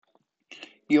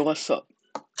Yo, what's up?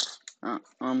 Uh,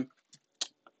 um,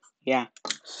 yeah.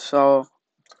 So,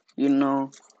 you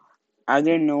know, I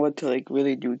didn't know what to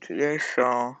really do today,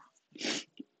 so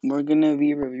we're gonna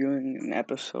be reviewing an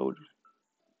episode,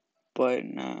 but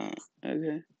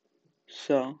okay.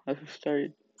 So let's get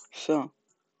started. So,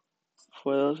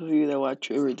 for those of you that watch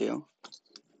Riverdale,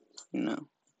 you know,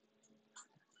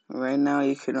 right now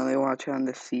you can only watch it on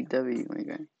the CW, my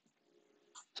guy,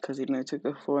 because took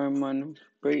a 4 month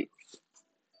break.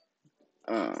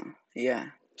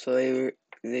 Yeah. So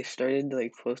they started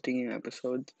posting new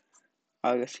episodes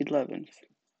August 11th.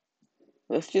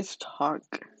 Let's just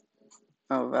talk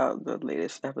about the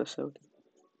latest episode.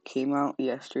 Came out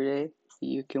yesterday.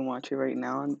 You can watch it right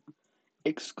now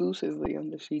exclusively on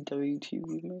the CW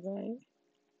TV, my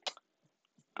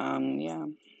guy. Yeah.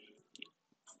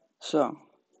 So,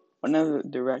 one of the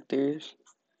directors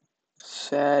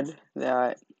said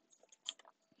that,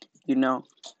 you know,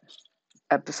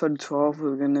 episode 12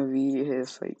 was gonna be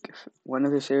one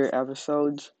of his favorite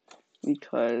episodes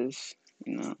because,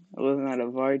 it wasn't a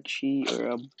Varchi or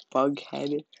a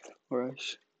Bughead or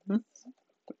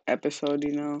episode,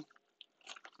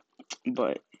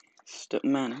 but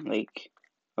man,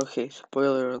 okay,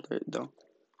 spoiler alert though.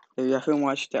 If you haven't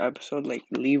watched the episode,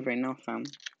 leave right now, fam.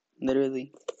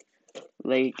 Literally.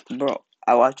 Bro,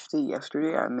 I watched it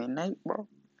yesterday at midnight, bro.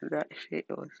 That shit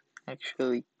was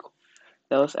actually cool.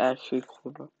 That was actually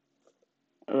cool, bro.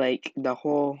 The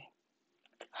whole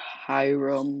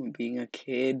Hiram being a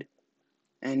kid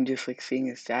and just, seeing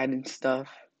his dad and stuff.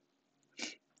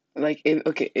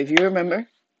 If you remember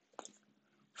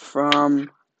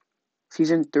from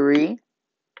season 3,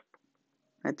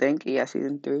 I think, yeah,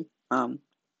 season 3,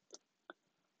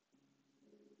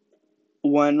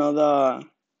 one of the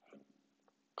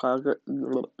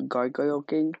Gargoyle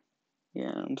King,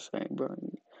 yeah, I'm sorry, bro.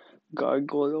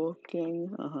 Gargoyle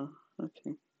King,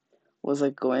 okay. Was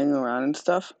going around and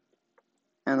stuff,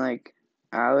 and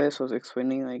Alice was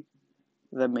explaining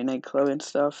the Midnight Club and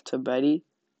stuff to Betty.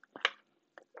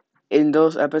 In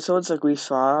those episodes, we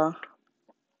saw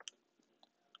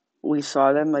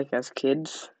them as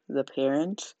kids, the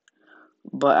parents,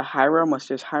 but Hiram was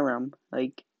just Hiram.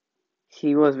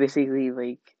 He was basically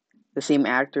the same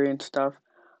actor and stuff,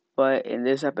 but in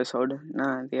this episode,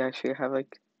 nah, they actually have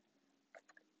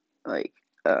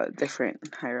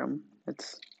different Hiram.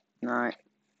 It's not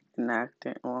an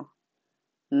actor. Well,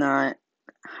 not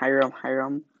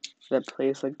Hiram that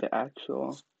plays the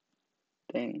actual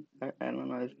thing. I don't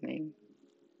know his name,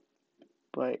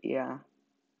 but yeah,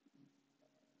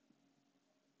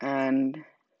 and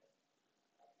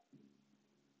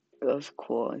it was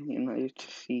cool, to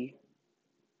see.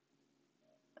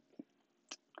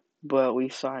 But we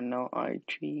saw no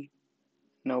Archie,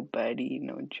 no Betty,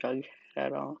 no Jughead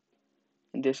at all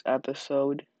in this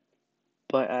episode.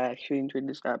 But I actually enjoyed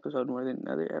this episode more than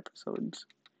other episodes.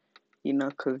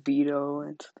 'Cause Vito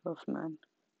and stuff, man.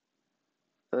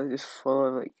 It was just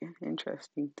full of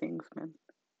interesting things, man.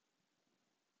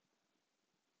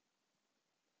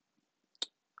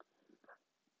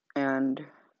 And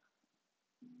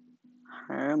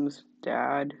Hiram's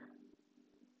dad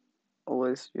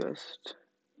was just,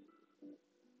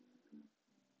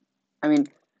 I mean,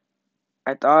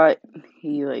 I thought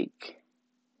he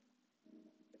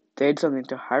did something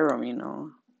to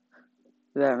Hiram,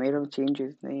 that made him change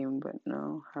his name, but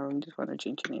no, Hiram just wanted to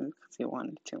change his name because he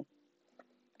wanted to.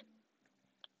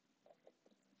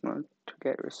 Not to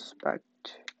get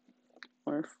respect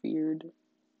or feared.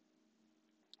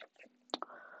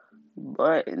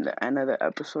 But in the end of the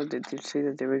episode, they did say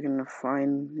that they were gonna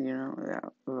find,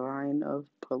 that line of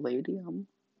palladium.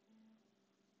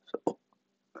 So,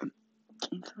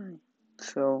 I'm sorry.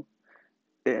 So,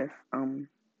 if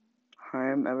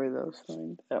Hiram ever does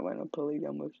find that line of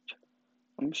palladium, which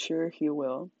I'm sure he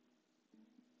will,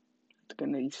 it's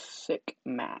gonna be sick,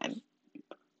 man.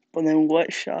 But then,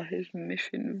 what shall his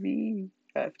mission be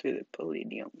after the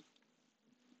palladium?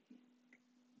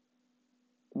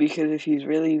 Because if he's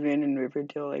really been in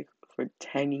Riverdale for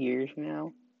 10 years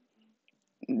now,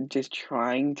 just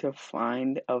trying to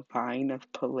find a vine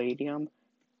of palladium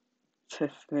to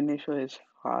finish what his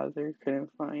father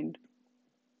couldn't find,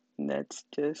 that's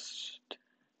just,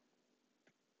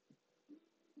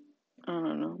 I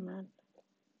don't know, man.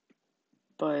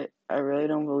 But I really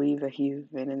don't believe that he's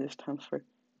been in this town for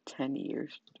 10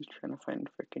 years just trying to find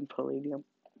freaking palladium.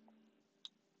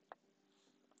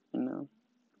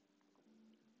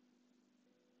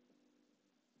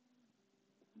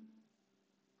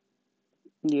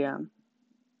 Yeah.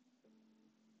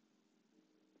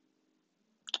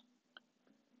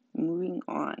 Moving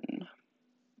on.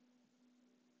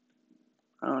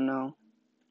 I don't know.